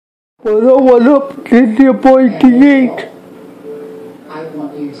What up, it's your boy D8.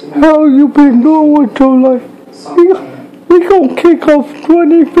 How you been doing with your life? We gonna kick off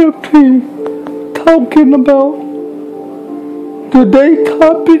 2015 talking about today's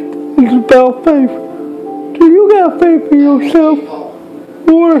topic is about faith. Do you got faith in yourself?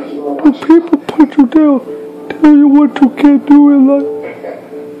 Or do people put you down, tell you what you can't do in life?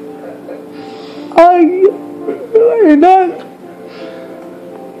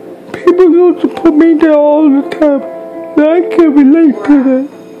 People used to put me down all the time, and I can relate to that.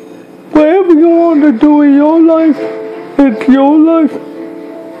 Whatever you want to do in your life, it's your life,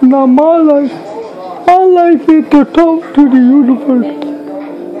 not my life. My life is to talk to the universe.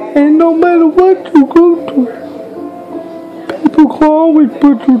 And no matter what you go through, people can always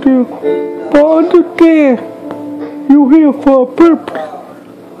put you down. But understand, you're here for a purpose.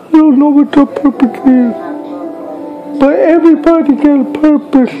 I don't know what your purpose is, but everybody got a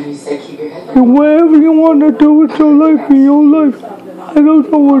purpose. And whatever you want to do with your life in your life, I don't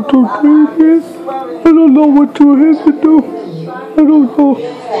know what your dream is. I don't know what you're here to do. I don't know.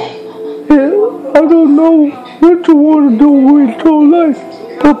 I don't know what you want to do with your life,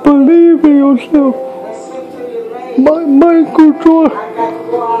 but believe in yourself. Michael Jordan,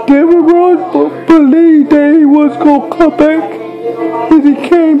 David Rose believed that he was going to come back, and he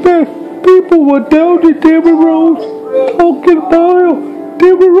came back. People were doubting David Rose, talking about him.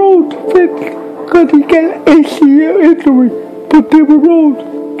 David Rose because he got an ACL injury, but David Rose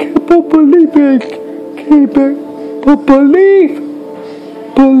kept on believing and came back. But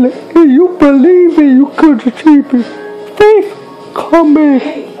if you believe it, you could achieve it. Faith comes in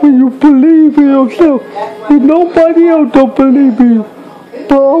when you believe in yourself, and nobody else don't believe in you.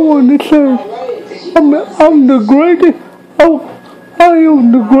 But I want to say, I'm the greatest. I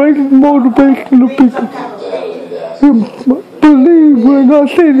am the greatest motivational speaker. Believe when I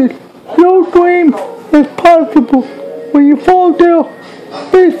say this. Your dream is possible. When you fall down,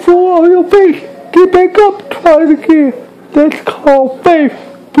 face fall on your face. Get back up, try it again. That's called faith.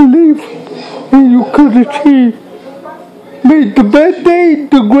 Believe and you could achieve. Make the best day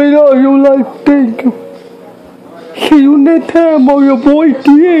the greater of your life. Thank you. See you next time on your boy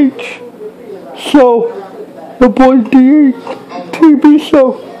DH. So, the boy DH TV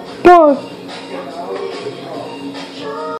show. Bye.